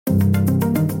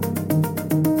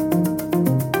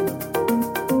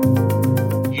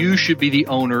should be the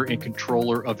owner and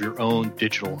controller of your own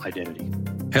digital identity.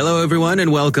 Hello, everyone,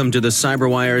 and welcome to the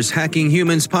CyberWire's Hacking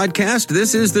Humans podcast.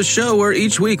 This is the show where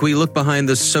each week we look behind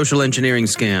the social engineering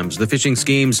scams, the phishing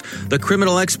schemes, the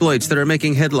criminal exploits that are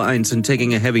making headlines and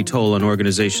taking a heavy toll on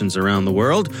organizations around the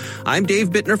world. I'm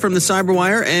Dave Bittner from the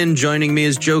CyberWire, and joining me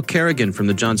is Joe Kerrigan from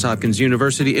the Johns Hopkins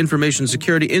University Information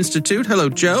Security Institute. Hello,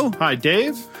 Joe. Hi,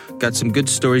 Dave. Got some good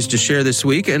stories to share this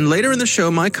week, and later in the show,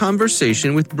 my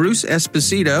conversation with Bruce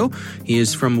Esposito. He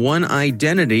is from One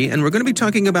Identity, and we're going to be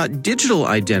talking about digital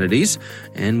identities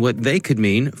and what they could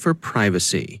mean for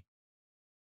privacy.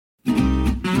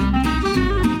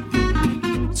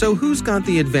 So who's got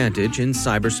the advantage in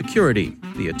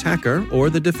cybersecurity, the attacker or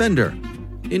the defender?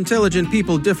 Intelligent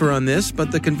people differ on this,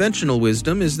 but the conventional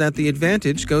wisdom is that the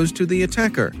advantage goes to the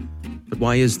attacker. But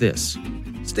why is this?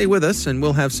 Stay with us, and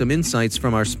we'll have some insights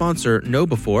from our sponsor,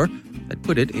 KnowBe4, that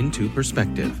put it into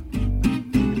perspective.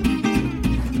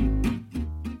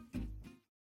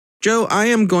 Joe, I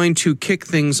am going to kick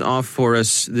things off for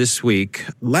us this week.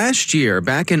 Last year,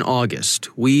 back in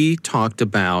August, we talked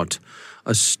about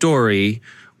a story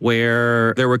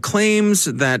where there were claims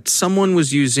that someone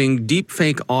was using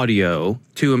deepfake audio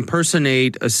to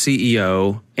impersonate a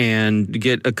CEO and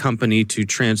get a company to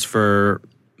transfer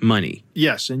money.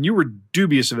 Yes, and you were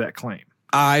dubious of that claim.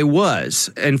 I was,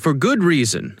 and for good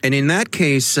reason. And in that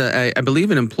case, I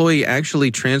believe an employee actually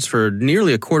transferred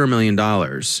nearly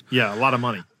 $250,000. Yeah, a lot of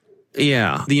money.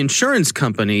 Yeah. The insurance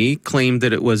company claimed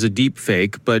that it was a deep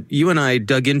fake, but you and I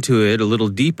dug into it a little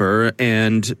deeper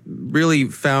and really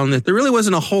found that there really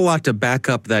wasn't a whole lot to back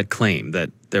up that claim that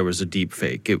there was a deep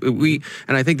fake. And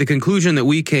I think the conclusion that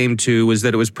we came to was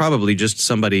that it was probably just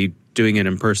somebody doing an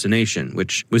impersonation,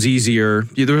 which was easier.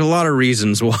 There were a lot of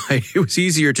reasons why it was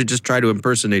easier to just try to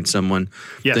impersonate someone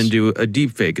than do a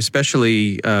deep fake,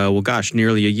 especially,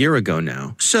 nearly a year ago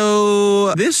now.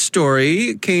 So this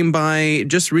story came by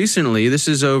just recently. This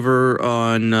is over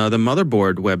on the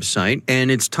Motherboard website,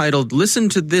 and it's titled, "Listen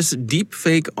to This Deep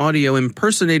Fake Audio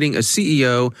Impersonating a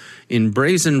CEO in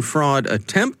Brazen Fraud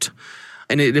Attempt."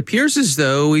 And it appears as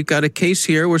though we've got a case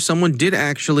here where someone did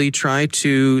actually try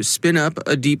to spin up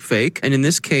a deep fake. And in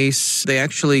this case, they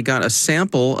actually got a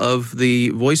sample of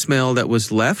the voicemail that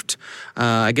was left.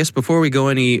 I guess before we go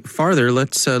any farther,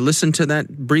 let's listen to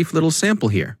that brief little sample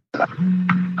here.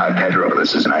 Hi, Pedro.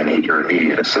 This is, I need your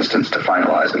immediate assistance to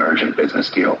finalize an urgent business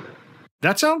deal.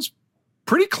 That sounds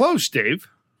pretty close, Dave.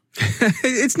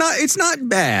 It's not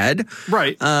bad.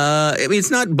 Right. I mean,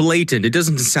 it's not blatant. It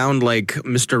doesn't sound like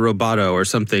Mr. Roboto or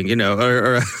something,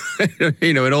 or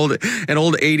an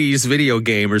old 80s video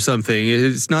game or something.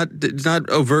 It's not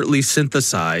overtly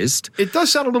synthesized. It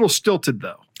does sound a little stilted,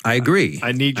 though. I agree.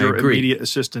 I need your immediate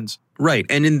assistance. Right.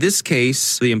 And in this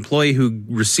case, the employee who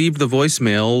received the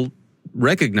voicemail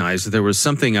recognized that there was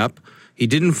something up. He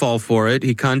didn't fall for it.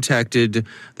 He contacted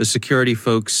the security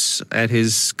folks at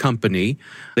his company.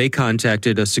 They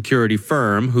contacted a security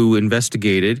firm who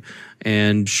investigated,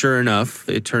 and sure enough,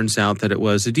 it turns out that it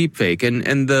was a deepfake.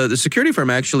 And the security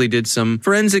firm actually did some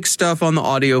forensic stuff on the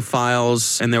audio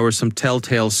files, and there were some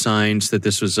telltale signs that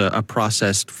this was a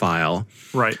processed file.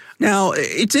 Right. Now,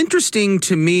 it's interesting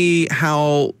to me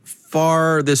how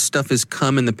far this stuff has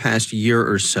come in the past year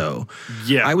or so.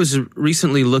 Yeah. I was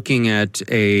recently looking at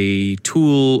a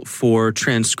tool for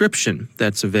transcription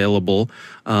that's available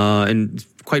and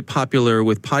quite popular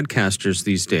with podcasters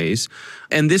these days.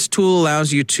 And this tool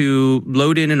allows you to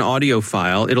load in an audio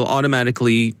file. It'll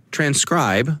automatically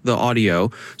transcribe the audio.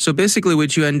 So basically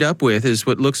what you end up with is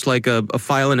what looks like a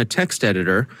file in a text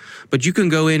editor, but you can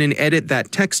go in and edit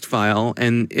that text file,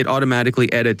 and it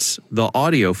automatically edits the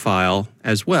audio file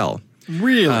as well.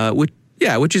 Really?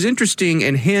 Which is interesting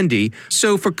and handy.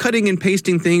 So for cutting and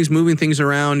pasting things, moving things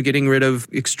around, getting rid of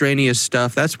extraneous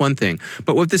stuff, that's one thing.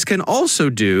 But what this can also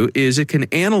do is it can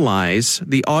analyze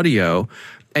the audio,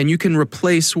 and you can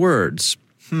replace words.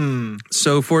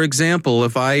 So, for example,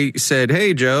 if I said,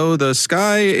 "Hey, Joe, the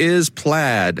sky is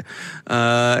plaid,"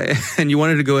 and you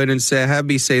wanted to go in and have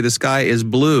me say the sky is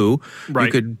blue, right.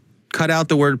 You could cut out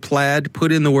the word plaid,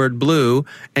 put in the word blue,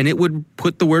 and it would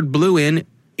put the word blue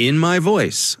in my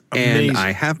voice. Amazing.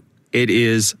 And it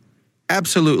is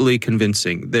absolutely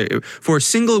convincing. For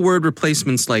single word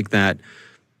replacements like that,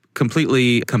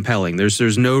 completely compelling.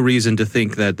 There's no reason to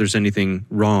think that there's anything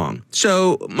wrong.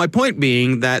 So my point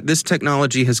being that this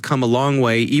technology has come a long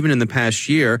way even in the past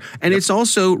year, and it's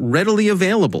also readily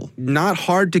available. Not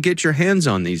hard to get your hands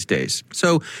on these days.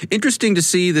 So interesting to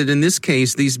see that in this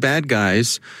case, these bad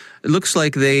guys, it looks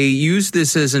like they use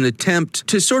this as an attempt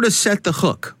to sort of set the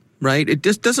hook. Right? It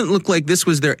just doesn't look like this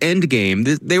was their end game.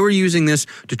 They were using this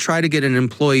to try to get an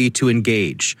employee to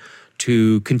engage,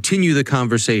 to continue the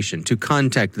conversation, to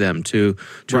contact them, to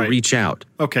reach out.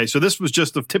 Okay, so this was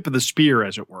just the tip of the spear,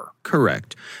 as it were.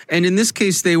 Correct. And in this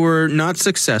case, they were not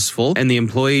successful, and the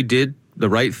employee did the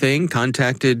right thing,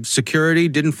 contacted security,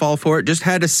 didn't fall for it, just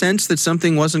had a sense that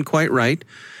something wasn't quite right.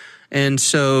 And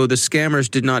so the scammers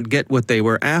did not get what they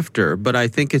were after. But I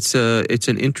think it's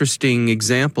an interesting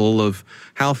example of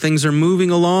how things are moving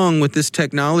along with this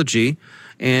technology.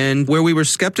 And where we were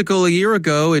skeptical a year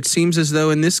ago, it seems as though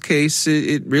in this case,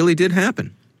 it really did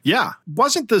happen. Yeah.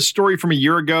 Wasn't the story from a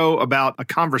year ago about a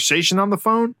conversation on the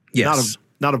phone? Yes.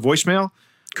 Not a voicemail?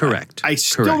 Correct. I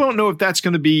still don't know if that's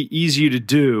going to be easy to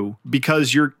do,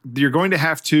 because you're going to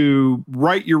have to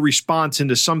write your response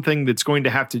into something that's going to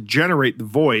have to generate the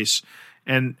voice,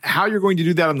 and how you're going to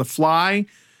do that on the fly,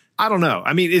 I don't know.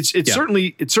 I mean, it's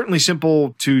certainly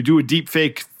simple to do a deep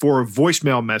fake for a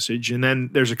voicemail message, and then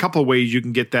there's a couple of ways you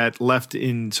can get that left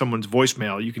in someone's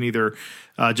voicemail. You can either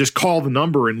just call the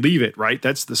number and leave it, right?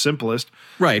 That's the simplest.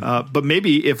 Right. But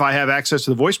maybe if I have access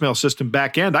to the voicemail system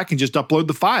back end, I can just upload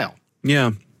the file.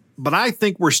 Yeah. But I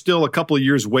think we're still a couple of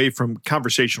years away from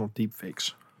conversational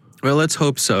deepfakes. Well, let's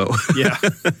hope so. Yeah.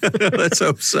 Let's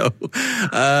hope so.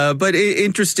 But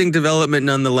interesting development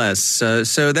nonetheless.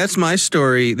 So that's my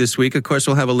story this week. Of course,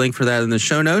 we'll have a link for that in the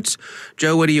show notes.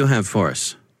 Joe, what do you have for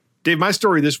us? Dave, my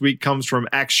story this week comes from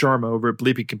Ax Sharma over at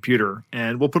Bleepy Computer,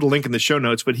 and we'll put a link in the show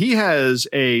notes, but he has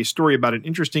a story about an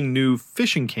interesting new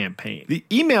phishing campaign. The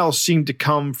emails seem to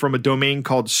come from a domain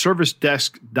called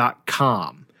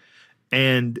servicedesk.com.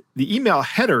 And the email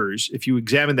headers, if you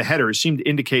examine the headers, seem to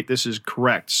indicate this is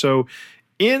correct. So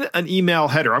in an email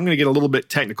header, I'm going to get a little bit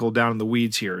technical down in the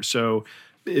weeds here. So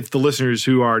if the listeners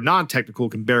who are non-technical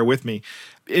can bear with me.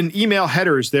 In email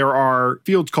headers, there are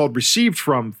fields called received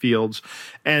from fields,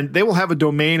 and they will have a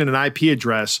domain and an IP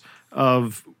address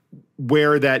of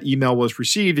where that email was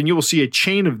received, and you will see a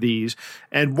chain of these.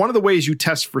 And one of the ways you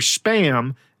test for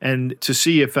spam and to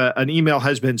see if an email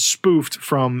has been spoofed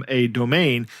from a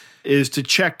domain is to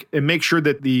check and make sure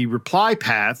that the reply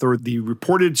path or the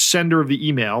reported sender of the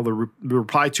email, the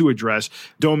reply to address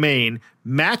domain,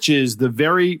 matches the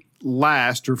very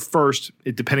last or first,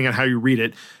 depending on how you read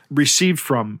it, received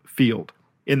from field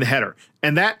in the header.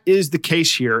 And that is the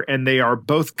case here, and they are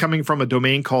both coming from a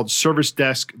domain called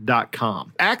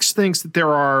servicedesk.com. Axe thinks that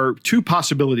there are two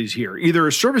possibilities here. Either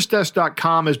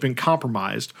servicedesk.com has been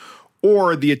compromised,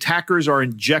 or the attackers are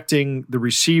injecting the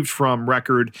received from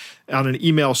record on an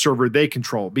email server they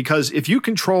control. Because if you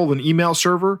control an email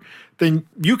server, then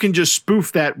you can just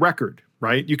spoof that record,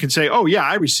 right? You can say, oh yeah,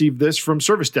 I received this from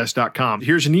servicedesk.com.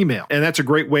 Here's an email. And that's a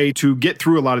great way to get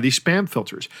through a lot of these spam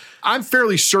filters. I'm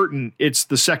fairly certain it's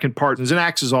the second part. And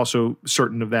Axe is also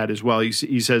certain of that as well.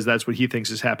 He says that's what he thinks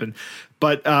has happened.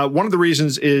 But one of the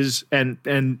reasons is,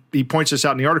 and he points this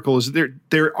out in the article, is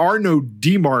there are no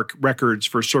DMARC records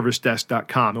for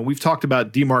servicedesk.com. And we've talked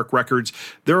about DMARC records.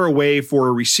 They're a way for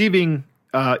a receiving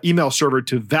email server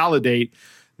to validate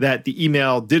that the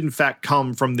email did in fact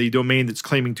come from the domain that's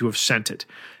claiming to have sent it.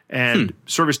 And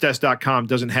servicedesk.com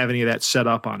doesn't have any of that set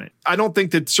up on it. I don't think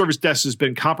that Service Desk has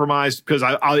been compromised, because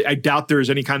I doubt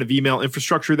there's any kind of email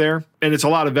infrastructure there. And it's a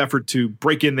lot of effort to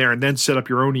break in there and then set up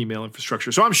your own email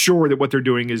infrastructure. So I'm sure that what they're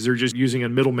doing is they're just using a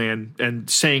middleman and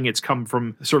saying it's come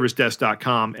from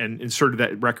servicedesk.com and inserted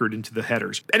that record into the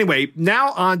headers. Anyway,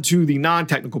 now on to the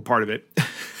non-technical part of it.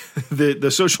 The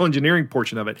social engineering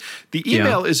portion of it. The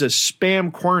email is a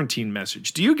spam quarantine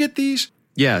message. Do you get these?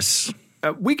 Yes.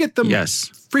 We get them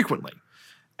frequently.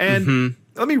 And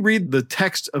let me read the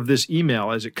text of this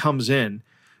email as it comes in.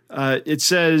 It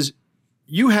says,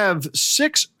 you have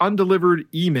 6 undelivered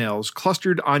emails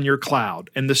clustered on your cloud.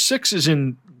 And the 6 is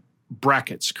in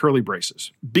brackets, curly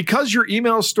braces. Because your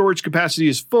email storage capacity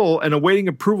is full and awaiting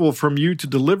approval from you to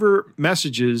deliver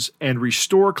messages and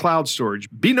restore cloud storage,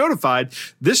 be notified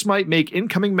this might make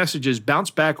incoming messages bounce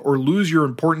back or lose your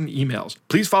important emails.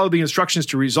 Please follow the instructions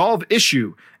to resolve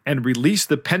issue and release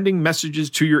the pending messages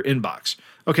to your inbox.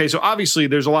 Okay, so obviously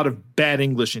there's a lot of bad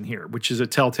English in here, which is a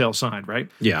telltale sign, right?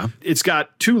 Yeah. It's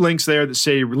got 2 links there that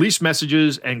say release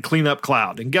messages and clean up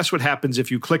cloud. And guess what happens if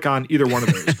you click on either one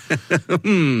of those?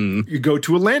 You go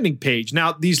to a landing page.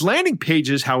 Now, these landing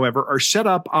pages, however, are set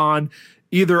up on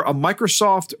either a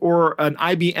Microsoft or an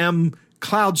IBM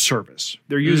cloud service.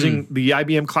 They're using the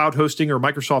IBM cloud hosting or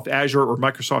Microsoft Azure or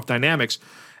Microsoft Dynamics.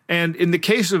 And in the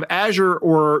case of Azure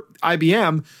or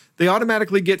IBM, they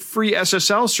automatically get free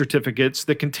SSL certificates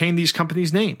that contain these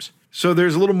companies' names. So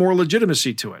there's a little more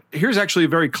legitimacy to it. Here's actually a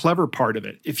very clever part of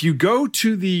it. If you go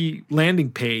to the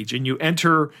landing page and you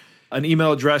enter an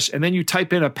email address and then you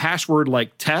type in a password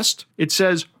like test, it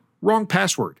says wrong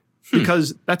password.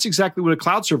 because that's exactly what a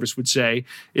cloud service would say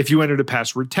if you entered a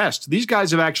password test. These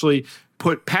guys have actually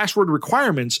put password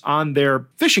requirements on their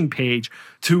phishing page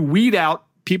to weed out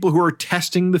people who are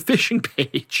testing the phishing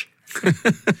page.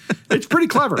 It's pretty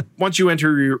clever. Once you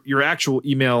enter your actual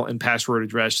email and password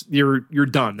address, you're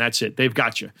done. That's it. They've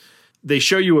got you. They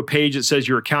show you a page that says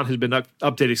your account has been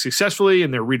updated successfully,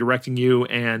 and they're redirecting you,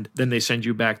 and then they send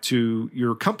you back to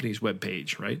your company's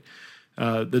webpage, right?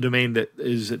 The domain that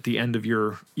is at the end of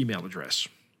your email address.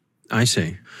 I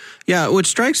see. Yeah, what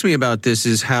strikes me about this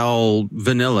is how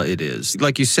vanilla it is.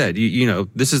 Like you said, you know,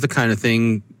 this is the kind of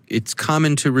thing it's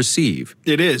common to receive.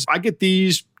 It is. I get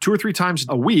these 2 or 3 times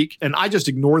a week, and I just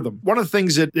ignore them. One of the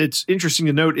things that it's interesting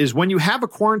to note is when you have a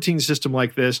quarantine system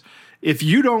like this, if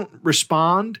you don't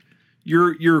respond,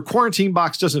 your quarantine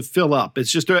box doesn't fill up.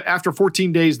 It's just after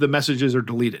 14 days, the messages are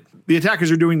deleted. The attackers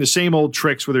are doing the same old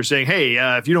tricks where they're saying, hey,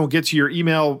 if you don't get to your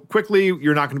email quickly,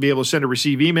 you're not going to be able to send or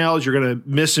receive emails. You're going to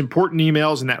miss important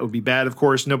emails, and that would be bad, of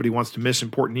course. Nobody wants to miss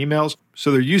important emails.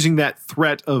 So they're using that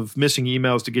threat of missing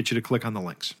emails to get you to click on the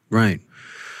links. Right.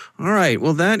 All right.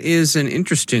 Well, that is an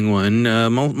interesting one.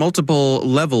 Multiple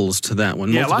levels to that one.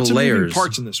 Yeah, multiple lots of layers. moving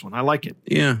parts in this one. I like it.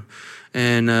 Yeah.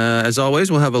 And as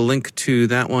always, we'll have a link to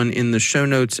that one in the show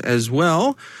notes as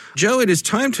well. Joe, it is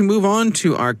time to move on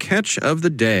to our catch of the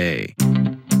day.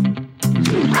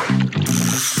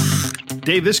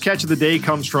 Dave, this catch of the day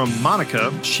comes from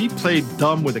Monica. She played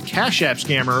dumb with a Cash App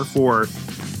scammer for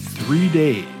 3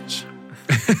 days.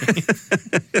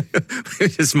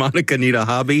 Does Monica need a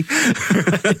hobby?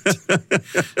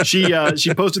 She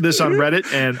posted this on Reddit,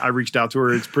 and I reached out to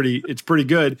her. It's pretty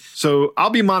good. So I'll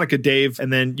be Monica, Dave,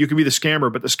 and then you can be the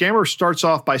scammer. But the scammer starts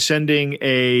off by sending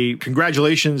a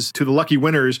congratulations to the lucky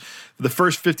winners. The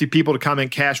first 50 people to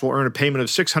comment cash will earn a payment of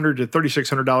 $600 to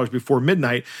 $3,600 before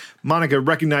midnight. Monica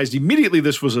recognized immediately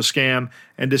this was a scam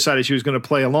and decided she was going to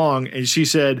play along. And she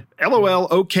said, LOL,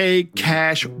 okay,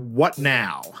 cash, what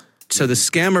now? So the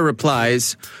scammer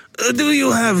replies, do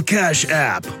you have Cash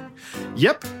App?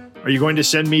 Yep. Are you going to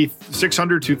send me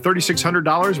 $600 to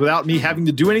 $3,600 without me having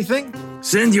to do anything?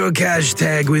 Send your cash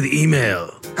tag with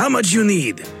email. How much you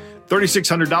need?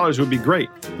 $3,600 would be great,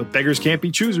 but beggars can't be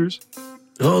choosers.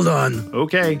 Hold on.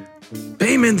 Okay.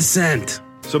 Payment sent.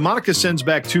 So Monica sends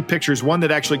back 2 pictures, one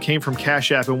that actually came from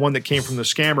Cash App and one that came from the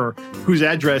scammer, whose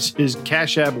address is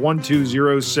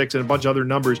cashapp1206 and a bunch of other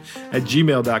numbers at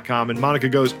gmail.com. And Monica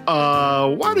goes,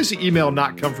 why does the email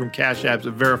not come from Cash App's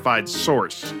verified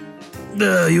source?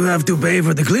 You have to pay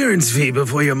for the clearance fee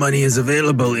before your money is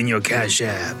available in your Cash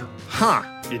App. Huh.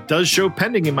 It does show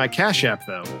pending in my Cash App,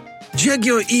 though. Check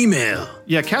your email.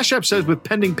 Yeah, Cash App says with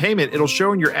pending payment, it'll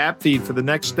show in your app feed for the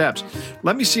next steps.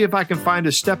 Let me see if I can find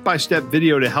a step-by-step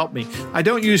video to help me. I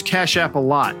don't use Cash App a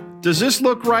lot. Does this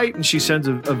look right? And she sends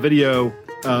a video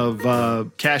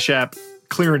of Cash App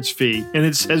clearance fee. And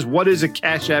it says, what is a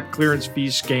Cash App clearance fee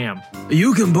scam?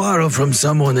 You can borrow from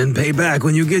someone and pay back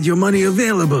when you get your money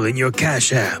available in your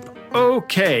Cash App.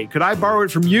 Okay, could I borrow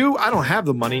it from you? I don't have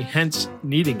the money, hence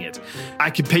needing it. I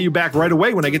can pay you back right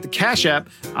away when I get the Cash App.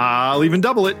 I'll even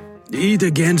double it. Eat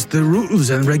against the rules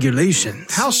and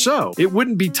regulations. How so? It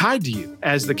wouldn't be tied to you,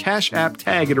 as the Cash App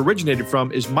tag it originated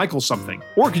from is Michael something.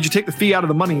 Or could you take the fee out of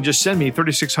the money and just send me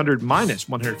 $3,600 minus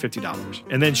 $150?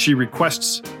 And then she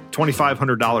requests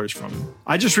 $2,500 from him.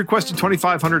 I just requested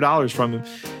 $2,500 from him.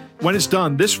 When it's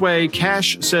done this way,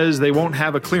 Cash says they won't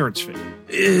have a clearance fee.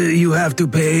 You have to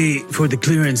pay for the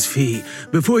clearance fee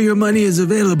before your money is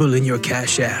available in your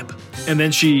Cash App. And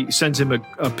then she sends him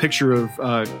a picture of,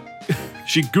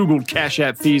 she Googled Cash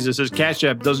App fees. It says Cash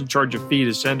App doesn't charge a fee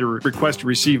to send or request to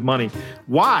receive money.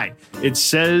 Why? It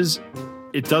says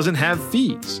it doesn't have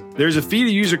fees. There's a fee to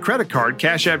use a credit card.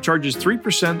 Cash App charges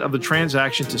 3% of the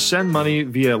transaction to send money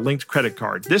via a linked credit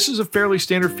card. This is a fairly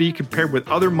standard fee compared with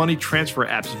other money transfer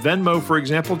apps. Venmo, for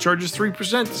example, charges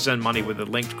 3% to send money with a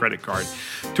linked credit card.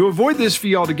 To avoid this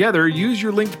fee altogether, use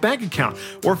your linked bank account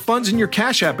or funds in your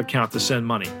Cash App account to send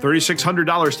money.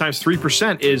 $3,600 times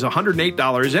 3% is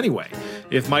 $108 anyway,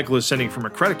 if Michael is sending from a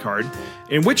credit card,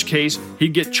 in which case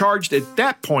he'd get charged at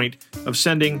that point of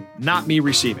sending, not me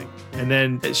receiving. And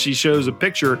then she shows a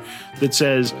picture that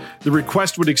says the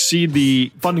request would exceed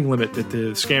the funding limit that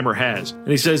the scammer has. And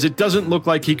he says it doesn't look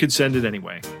like he could send it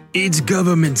anyway. It's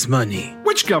government's money.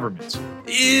 Which government's?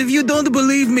 If you don't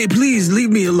believe me, please leave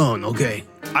me alone, okay?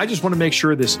 I just want to make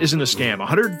sure this isn't a scam.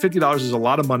 $150 is a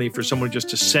lot of money for someone just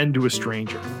to send to a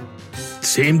stranger.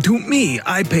 Same to me.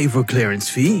 I pay for clearance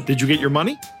fee. Did you get your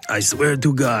money? I swear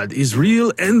to God, it's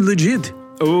real and legit.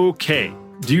 Okay.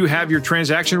 Do you have your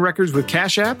transaction records with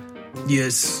Cash App?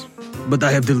 Yes, but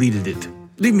I have deleted it.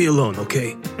 Leave me alone,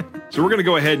 okay? So we're going to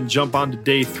go ahead and jump on to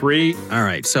day 3. All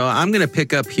right, so I'm going to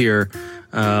pick up here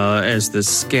as the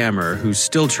scammer who's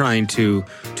still trying to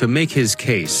make his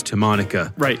case to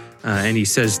Monica. Right. And he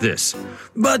says this.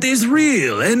 But it's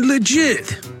real and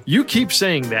legit. You keep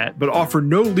saying that, but offer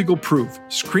no legal proof,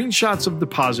 screenshots of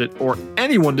deposit, or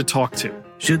anyone to talk to.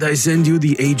 Should I send you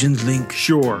the agent link?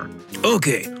 Sure.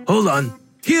 Okay, hold on.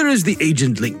 Here is the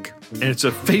agent link. And it's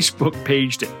a Facebook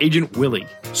page to Agent Willie.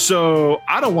 So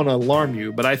I don't want to alarm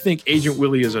you, but I think Agent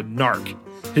Willie is a narc.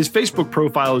 His Facebook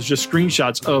profile is just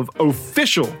screenshots of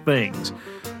official things,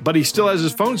 but he still has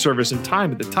his phone service and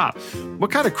time at the top.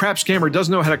 What kind of crap scammer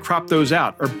doesn't know how to crop those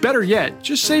out? Or better yet,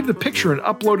 just save the picture and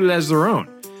upload it as their own.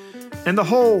 And the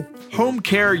whole home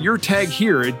care, your tag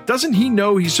here, doesn't he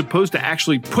know he's supposed to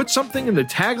actually put something in the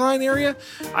tagline area?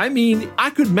 I mean, I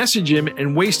could message him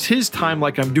and waste his time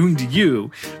like I'm doing to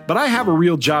you, but I have a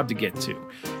real job to get to.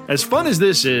 As fun as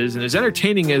this is, and as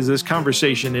entertaining as this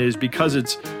conversation is because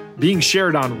it's being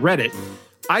shared on Reddit,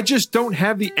 I just don't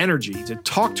have the energy to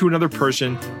talk to another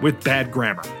person with bad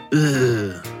grammar.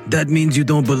 That means you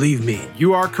don't believe me.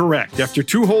 You are correct. After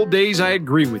 2 whole days, I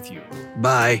agree with you.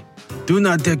 Bye. Do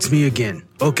not text me again,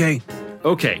 okay?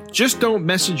 Okay, just don't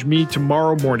message me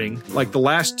tomorrow morning like the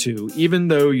last 2, even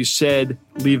though you said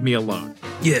leave me alone.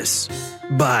 Yes.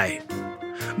 Bye.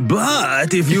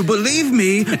 But if you believe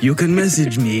me, you can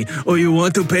message me, or you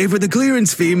want to pay for the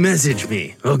clearance fee, message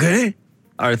me, okay?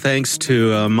 Our thanks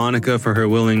to Monica for her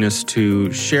willingness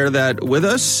to share that with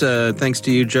us. Thanks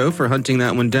to you, Joe, for hunting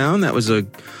that one down. That was a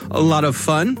lot of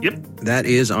fun. Yep. That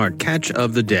is our catch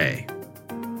of the day.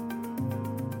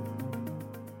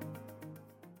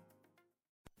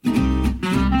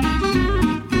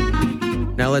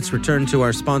 Now let's return to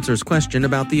our sponsor's question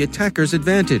about the attacker's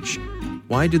advantage.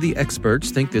 Why do the experts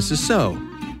think this is so?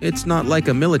 It's not like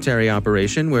a military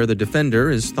operation where the defender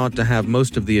is thought to have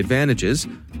most of the advantages.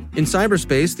 In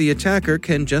cyberspace, the attacker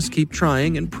can just keep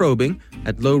trying and probing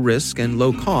at low risk and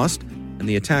low cost, and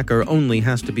the attacker only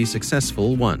has to be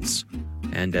successful once.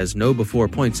 And as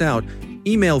KnowBe4 points out,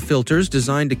 email filters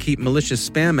designed to keep malicious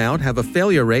spam out have a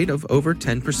failure rate of over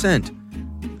 10%.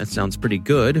 That sounds pretty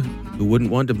good. Who wouldn't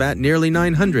want to bat nearly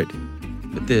 900?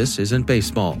 But this isn't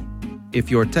baseball. If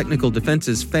your technical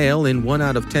defenses fail in 1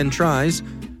 out of 10 tries,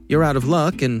 you're out of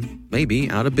luck and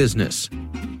maybe out of business.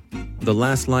 The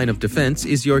last line of defense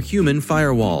is your human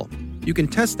firewall. You can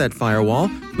test that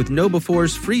firewall with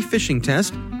KnowBe4's free phishing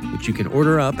test, which you can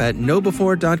order up at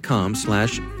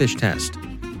knowbe4.com/phish test.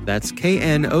 That's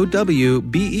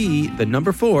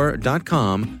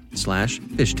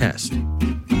knowbe4.com/phish test.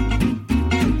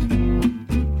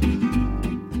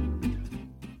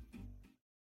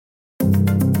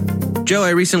 Joe,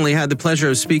 I recently had the pleasure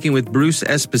of speaking with Bruce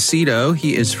Esposito.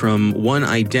 He is from One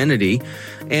Identity,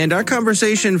 and our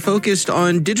conversation focused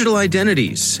on digital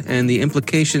identities and the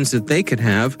implications that they could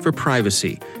have for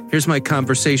privacy. Here's my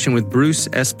conversation with Bruce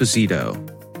Esposito.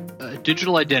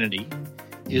 Digital identity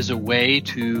is a way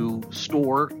to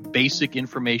store basic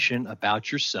information about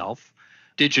yourself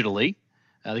digitally.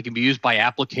 They can be used by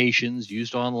applications,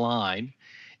 used online,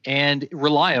 and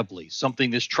reliably, something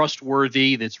that's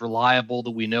trustworthy, that's reliable, that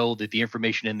we know that the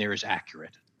information in there is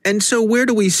accurate. And so where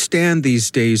do we stand these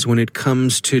days when it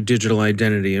comes to digital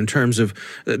identity in terms of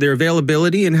their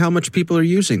availability and how much people are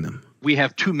using them? We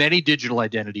have too many digital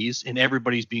identities, and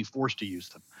everybody's being forced to use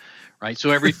them, right?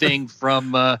 So everything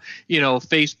from,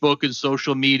 Facebook and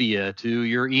social media to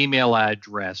your email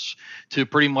address to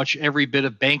pretty much every bit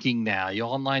of banking now,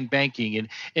 your online banking,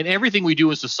 and everything we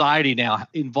do in society now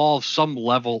involves some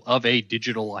level of a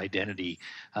digital identity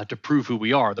to prove who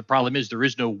we are. The problem is there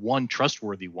is no one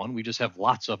trustworthy one. We just have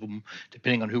lots of them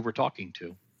depending on who we're talking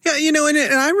to. Yeah, and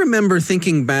I remember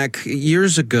thinking back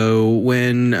years ago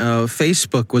when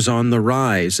Facebook was on the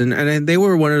rise, and they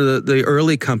were one of the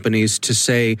early companies to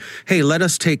say, hey, let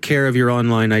us take care of your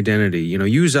online identity.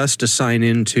 Use us to sign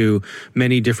into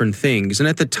many different things. And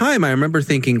at the time, I remember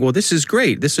thinking, well, this is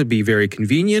great. This would be very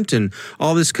convenient, and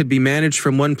all this could be managed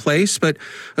from one place. But,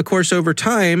 of course, over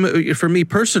time, for me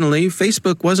personally,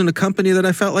 Facebook wasn't a company that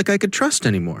I felt like I could trust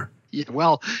anymore. Yeah,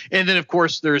 well, and then, of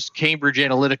course, there's Cambridge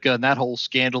Analytica and that whole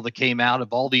scandal that came out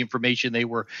of all the information they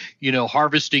were,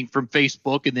 harvesting from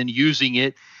Facebook and then using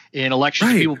it in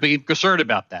elections. Right. People became concerned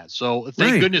about that. So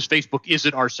thank goodness Facebook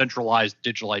isn't our centralized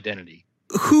digital identity.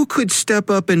 Who could step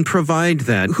up and provide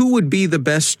that? Who would be the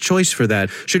best choice for that?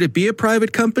 Should it be a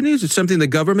private company? Is it something the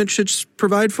government should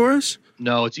provide for us?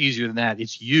 No, it's easier than that.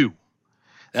 It's you.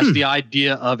 That's the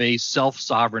idea of a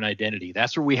self-sovereign identity.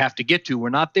 That's where we have to get to. We're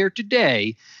not there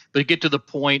today, but get to the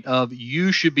point of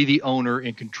you should be the owner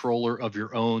and controller of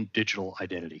your own digital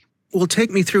identity. Well,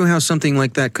 take me through how something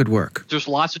like that could work. There's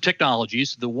lots of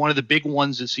technologies. One of the big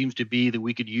ones that seems to be that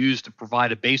we could use to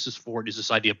provide a basis for it is this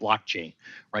idea of blockchain,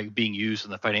 right, being used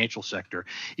in the financial sector.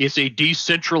 It's a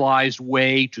decentralized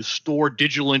way to store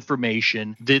digital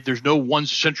information that there's no one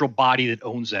central body that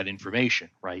owns that information,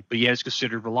 right? But yet it's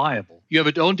considered reliable. You have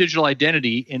its own digital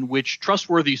identity in which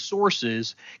trustworthy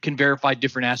sources can verify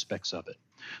different aspects of it.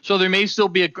 So there may still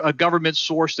be a government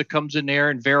source that comes in there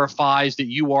and verifies that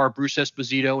you are Bruce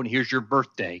Esposito and here's your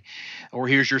birthday or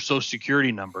here's your social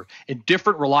security number. And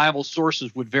different reliable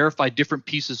sources would verify different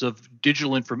pieces of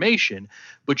digital information,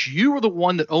 but you are the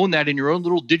one that own that in your own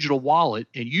little digital wallet,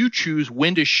 and you choose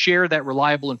when to share that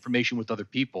reliable information with other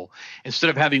people instead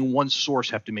of having one source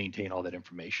have to maintain all that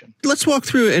information. Let's walk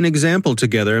through an example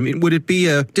together. I mean, would it be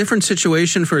a different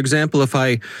situation, for example, if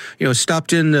I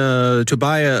stopped in to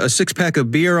buy a six-pack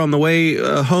of beer on the way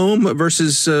home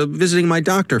versus visiting my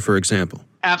doctor, for example?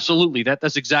 Absolutely.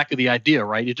 That's exactly the idea,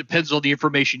 right? It depends on the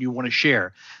information you want to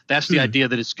share. That's the idea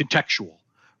that it's contextual,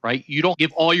 right? You don't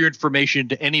give all your information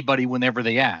to anybody whenever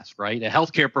they ask, right? A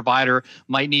healthcare provider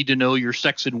might need to know your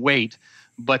sex and weight,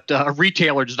 but a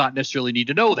retailer does not necessarily need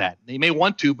to know that. They may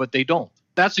want to, but they don't.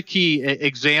 That's a key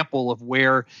example of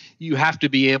where you have to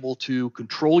be able to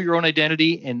control your own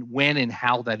identity and when and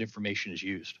how that information is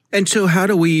used. And so how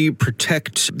do we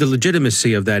protect the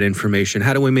legitimacy of that information?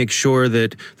 How do we make sure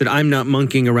that I'm not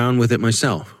monkeying around with it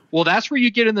myself? Well, that's where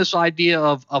you get in this idea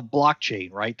of blockchain,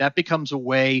 right? That becomes a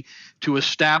way to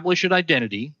establish an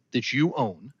identity that you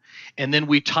own. And then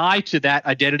we tie to that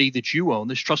identity that you own,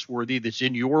 this trustworthy that's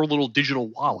in your little digital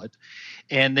wallet,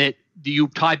 and that you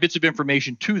tie bits of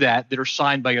information to that are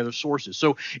signed by other sources.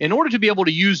 So in order to be able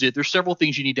to use it, there's several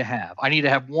things you need to have. I need to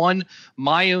have one,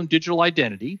 my own digital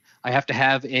identity. I have to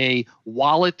have a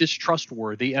wallet that's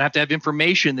trustworthy, and I have to have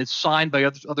information that's signed by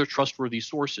other trustworthy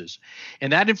sources.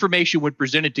 And that information, when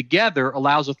presented together,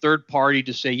 allows a third party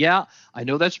to say, yeah, I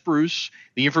know that's Bruce.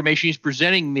 The information he's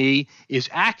presenting me is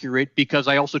accurate because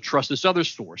I also trust this other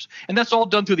source. And that's all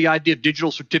done through the idea of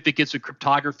digital certificates and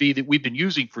cryptography that we've been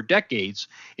using for decades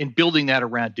in building that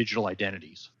around digital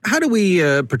identities. How do we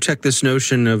protect this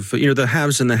notion of the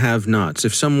haves and the have-nots?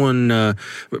 If someone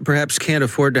perhaps can't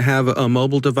afford to have a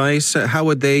mobile device, how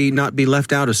would they not be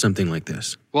left out of something like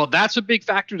this? Well, that's a big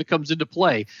factor that comes into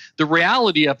play. The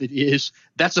reality of it is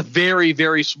that's a very,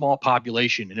 very small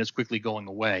population and it's quickly going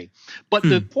away. But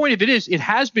the point of it is it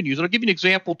has been used. And I'll give you an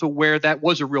example to where that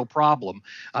was a real problem.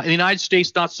 In the United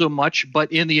States, not so much, but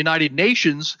in the United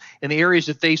Nations, in the areas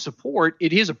that they support,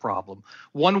 it is a problem.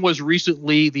 One was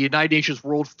recently the United Nations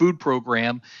World Food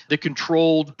Program that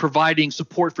controlled providing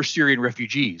support for Syrian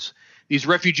refugees. These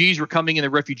refugees were coming in the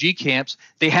refugee camps.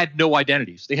 They had no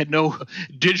identities. They had no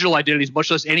digital identities,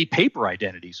 much less any paper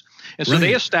identities. And so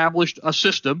they established a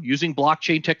system using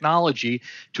blockchain technology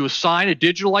to assign a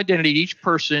digital identity to each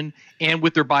person and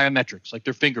with their biometrics, like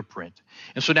their fingerprint.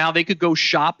 And so now they could go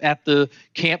shop at the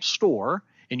camp store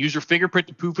and use their fingerprint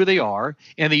to prove who they are.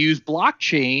 And they use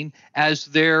blockchain as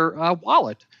their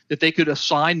wallet, that they could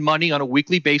assign money on a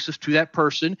weekly basis to that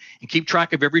person and keep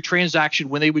track of every transaction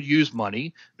when they would use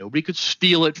money. Nobody could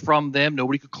steal it from them.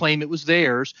 Nobody could claim it was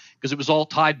theirs because it was all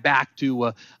tied back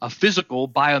to a physical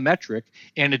biometric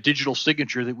and a digital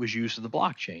signature that was used in the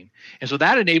blockchain. And so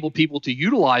that enabled people to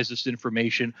utilize this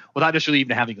information without necessarily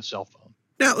even having a cell phone.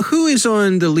 Now, who is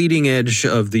on the leading edge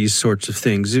of these sorts of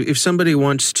things? If somebody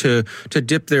wants to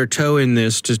dip their toe in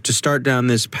this, to start down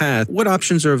this path, what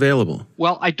options are available?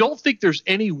 Well, I don't think there's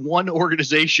any one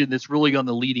organization that's really on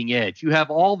the leading edge. You have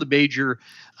all the major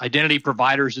identity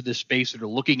providers in this space that are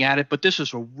looking at it, but this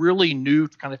is a really new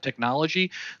kind of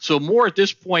technology. So more at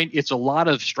this point, it's a lot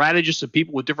of strategists and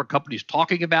people with different companies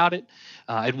talking about it.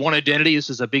 At One Identity, this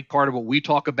is a big part of what we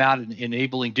talk about in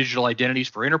enabling digital identities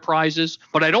for enterprises.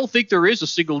 But I don't think there is a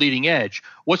single leading edge.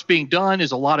 What's being done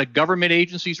is a lot of government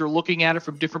agencies are looking at it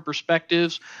from different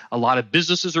perspectives. A lot of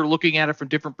businesses are looking at it from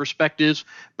different perspectives.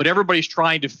 But everybody's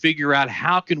trying to figure out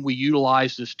how can we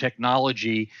utilize this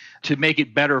technology to make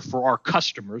it better for our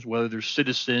customers, whether they're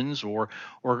citizens or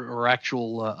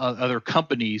actual other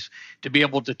companies, to be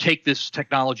able to take this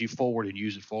technology forward and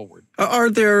use it forward. Are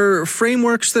there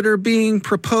frameworks that are being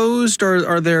proposed?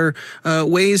 Are there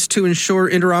ways to ensure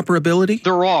interoperability?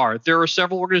 There are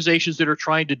several organizations that are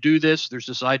trying to do this. There's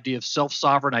this idea of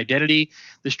self-sovereign identity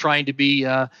that's trying to be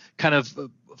kind of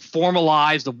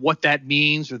formalized of what that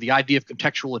means, or the idea of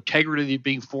contextual integrity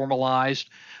being formalized.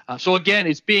 So again,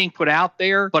 it's being put out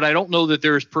there, but I don't know that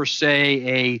there's per se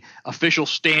a official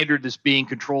standard that's being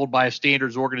controlled by a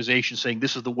standards organization saying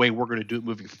this is the way we're going to do it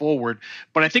moving forward.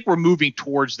 But I think we're moving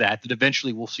towards that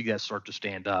eventually we'll see that start to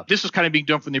stand up. This is kind of being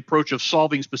done from the approach of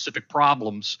solving specific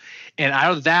problems. And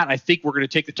out of that, I think we're going to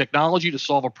take the technology to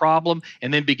solve a problem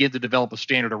and then begin to develop a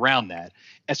standard around that.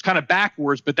 It's kind of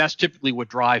backwards, but that's typically what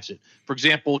drives it. For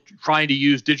example, trying to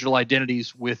use digital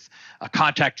identities with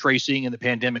contact tracing in the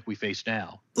pandemic we face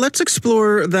now. Let's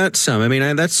explore that some. I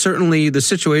mean, that's certainly the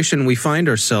situation we find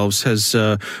ourselves has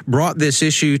brought this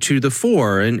issue to the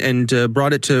fore and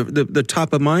brought it to the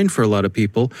top of mind for a lot of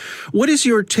people. What is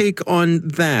your take on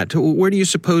that? Where do you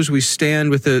suppose we stand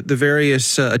with the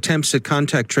various attempts at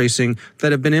contact tracing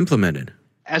that have been implemented?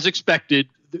 As expected,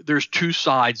 there's two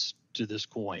sides to this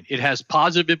coin. It has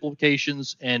positive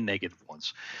implications and negative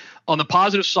ones. On the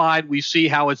positive side, we see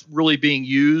how it's really being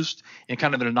used in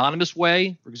kind of an anonymous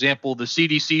way. For example, the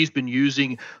CDC's been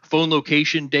using phone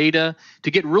location data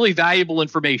to get really valuable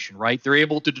information, right? They're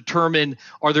able to determine,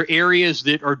 are there areas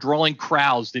that are drawing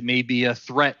crowds that may be a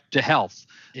threat to health?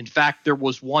 In fact, there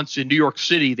was once in New York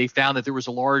City, they found that there was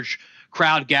a large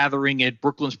crowd gathering at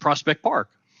Brooklyn's Prospect Park.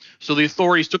 So the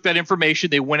authorities took that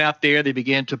information, they went out there, they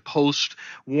began to post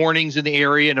warnings in the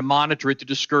area and to monitor it to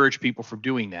discourage people from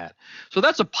doing that. So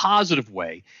that's a positive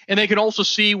way. And they can also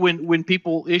see when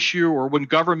people issue or when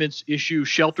governments issue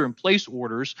shelter-in-place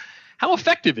orders, how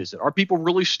effective is it? Are people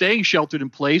really staying sheltered in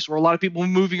place, or a lot of people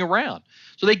moving around?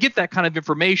 So they get that kind of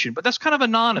information, but that's kind of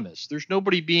anonymous. There's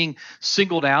nobody being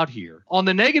singled out here. On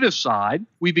the negative side,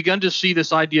 we've begun to see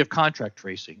this idea of contract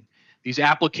tracing, these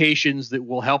applications that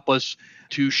will help us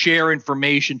to share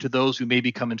information to those who may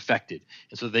become infected,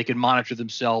 and so they can monitor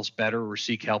themselves better or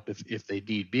seek help if they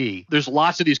need be. There's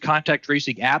lots of these contact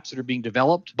tracing apps that are being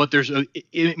developed, but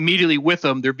immediately with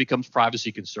them, there becomes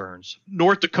privacy concerns.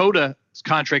 North Dakota's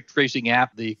contact tracing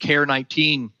app, the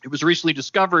Care19, it was recently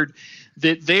discovered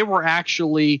that they were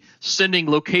actually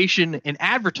sending location and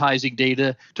advertising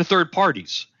data to third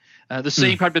parties. The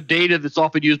same type of data that's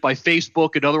often used by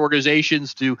Facebook and other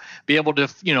organizations to be able to,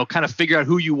 kind of figure out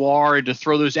who you are and to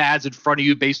throw those ads in front of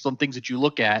you based on things that you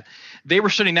look at. They were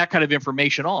sending that kind of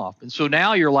information off. And so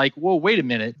now you're like, whoa, wait a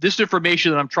minute. This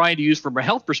information that I'm trying to use from a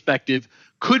health perspective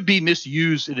could be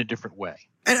misused in a different way.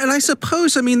 And I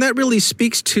suppose, that really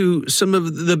speaks to some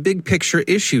of the big picture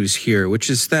issues here, which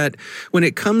is that when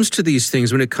it comes to these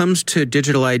things, when it comes to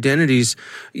digital identities,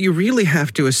 you really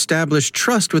have to establish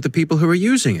trust with the people who are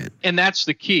using it. And that's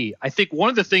the key. I think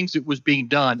one of the things that was being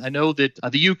done, I know that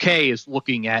the UK is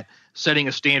looking at setting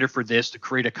a standard for this to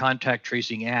create a contact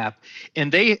tracing app.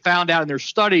 And they found out in their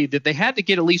study that they had to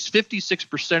get at least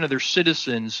 56% of their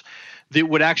citizens that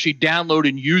would actually download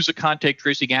and use a contact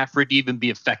tracing app for it to even be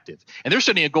effective. And they're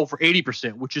setting a goal for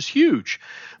 80%, which is huge.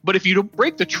 But if you don't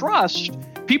break the trust,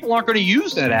 people aren't going to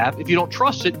use that app if you don't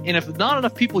trust it. And if not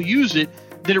enough people use it,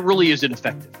 then it really isn't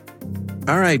effective.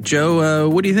 All right, Joe,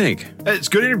 what do you think? It's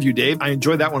a good interview, Dave. I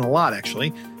enjoyed that one a lot,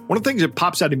 actually. One of the things that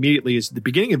pops out immediately is at the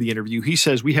beginning of the interview, he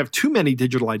says we have too many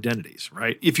digital identities,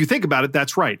 right? If you think about it,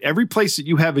 that's right. Every place that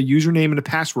you have a username and a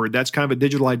password, that's kind of a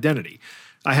digital identity.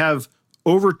 I have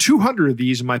over 200 of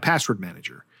these in my password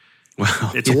manager.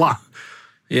 Wow. It's a lot.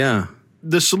 Yeah.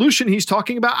 The solution he's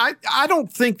talking about, I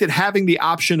don't think that having the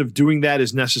option of doing that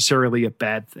is necessarily a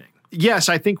bad thing. Yes,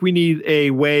 I think we need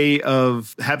a way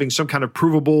of having some kind of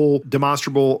provable,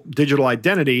 demonstrable digital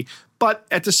identity. But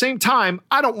at the same time,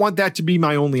 I don't want that to be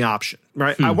my only option,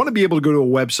 right? I want to be able to go to a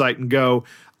website and go,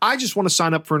 I just want to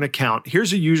sign up for an account.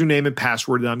 Here's a username and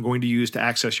password that I'm going to use to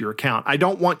access your account. I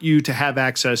don't want you to have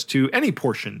access to any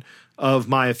portion of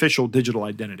my official digital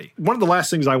identity. One of the last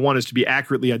things I want is to be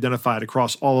accurately identified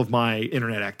across all of my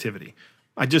internet activity.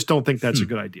 I just don't think that's a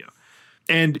good idea.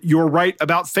 And you're right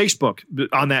about Facebook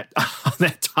on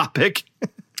that topic.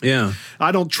 Yeah.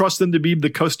 I don't trust them to be the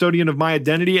custodian of my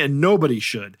identity, and nobody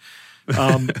should.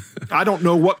 I don't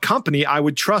know what company I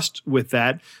would trust with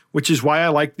that, which is why I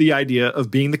like the idea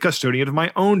of being the custodian of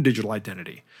my own digital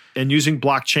identity. And using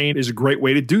blockchain is a great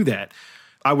way to do that.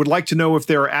 I would like to know if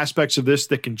there are aspects of this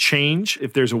that can change,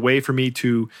 if there's a way for me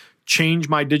to change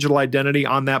my digital identity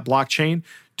on that blockchain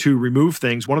to remove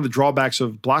things. One of the drawbacks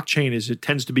of blockchain is it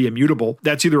tends to be immutable.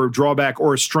 That's either a drawback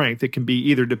or a strength. It can be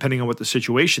either depending on what the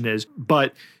situation is.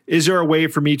 But is there a way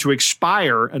for me to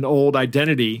expire an old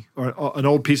identity or an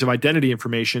old piece of identity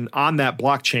information on that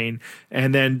blockchain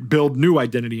and then build new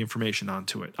identity information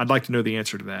onto it? I'd like to know the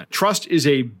answer to that. Trust is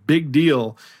a big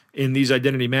deal in these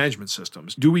identity management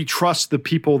systems? Do we trust the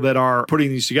people that are putting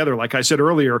these together? Like I said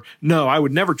earlier, no, I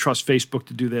would never trust Facebook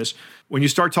to do this. When you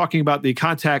start talking about the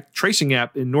contact tracing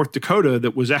app in North Dakota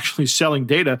that was actually selling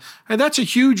data, and that's a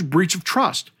huge breach of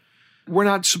trust. We're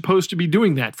not supposed to be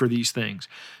doing that for these things.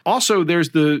 Also, there's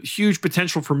the huge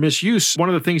potential for misuse. One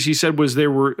of the things he said was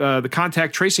the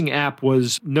contact tracing app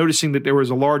was noticing that there was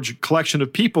a large collection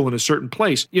of people in a certain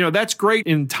place. That's great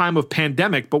in time of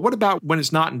pandemic, but what about when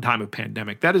it's not in time of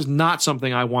pandemic? That is not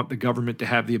something I want the government to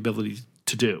have the ability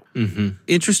to do. Mm-hmm.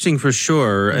 Interesting for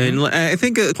sure. Mm-hmm. And I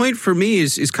think a point for me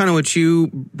is kind of what you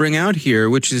bring out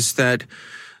here, which is that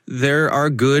there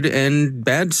are good and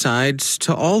bad sides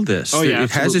to all this. Oh, yeah, it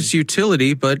has its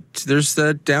utility, but there's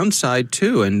the downside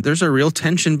too, and there's a real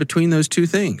tension between those two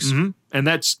things. Mm-hmm. And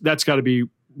that's got to be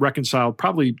reconciled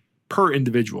probably per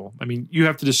individual. I mean, you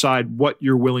have to decide what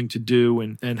you're willing to do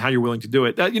and how you're willing to do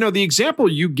it. The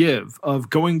example you give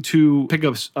of going to pick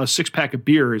up a six-pack of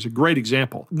beer is a great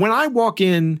example. When I walk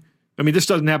in, I mean, this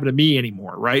doesn't happen to me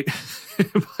anymore, right?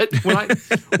 But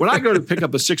when I go to pick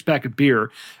up a six-pack of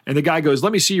beer and the guy goes,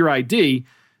 "Let me see your ID,"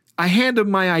 I hand him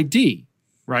my ID,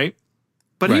 right?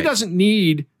 But He doesn't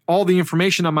need all the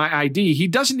information on my ID. He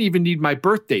doesn't even need my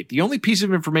birth date. The only piece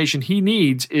of information he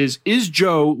needs is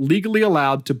Joe legally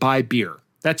allowed to buy beer?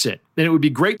 That's it. And it would be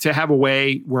great to have a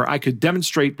way where I could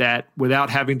demonstrate that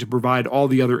without having to provide all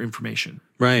the other information.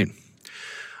 Right.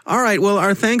 All right. Well,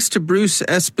 our thanks to Bruce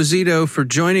Esposito for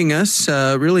joining us.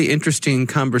 Really interesting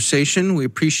conversation. We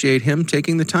appreciate him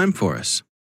taking the time for us.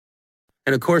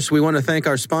 And of course, we want to thank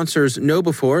our sponsors,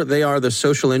 KnowBe4. They are the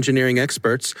social engineering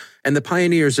experts and the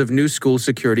pioneers of new school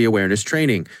security awareness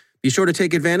training. Be sure to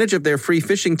take advantage of their free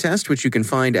phishing test, which you can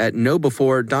find at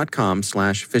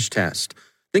knowbe4.com/phishtest.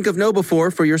 Think of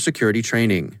KnowBe4 for your security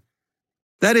training.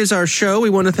 That is our show. We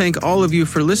want to thank all of you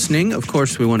for listening. Of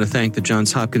course, we want to thank the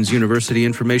Johns Hopkins University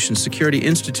Information Security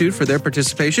Institute for their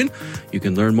participation. You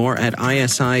can learn more at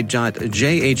isi.jhu.edu.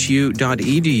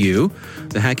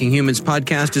 The Hacking Humans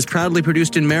podcast is proudly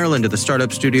produced in Maryland at the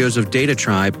startup studios of Data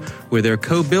Tribe, where they're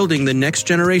co-building the next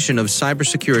generation of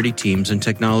cybersecurity teams and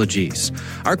technologies.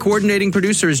 Our coordinating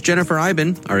producer is Jennifer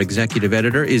Iben. Our executive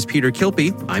editor is Peter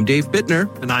Kilpie. I'm Dave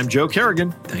Bittner. And I'm Joe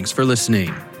Kerrigan. Thanks for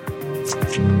listening.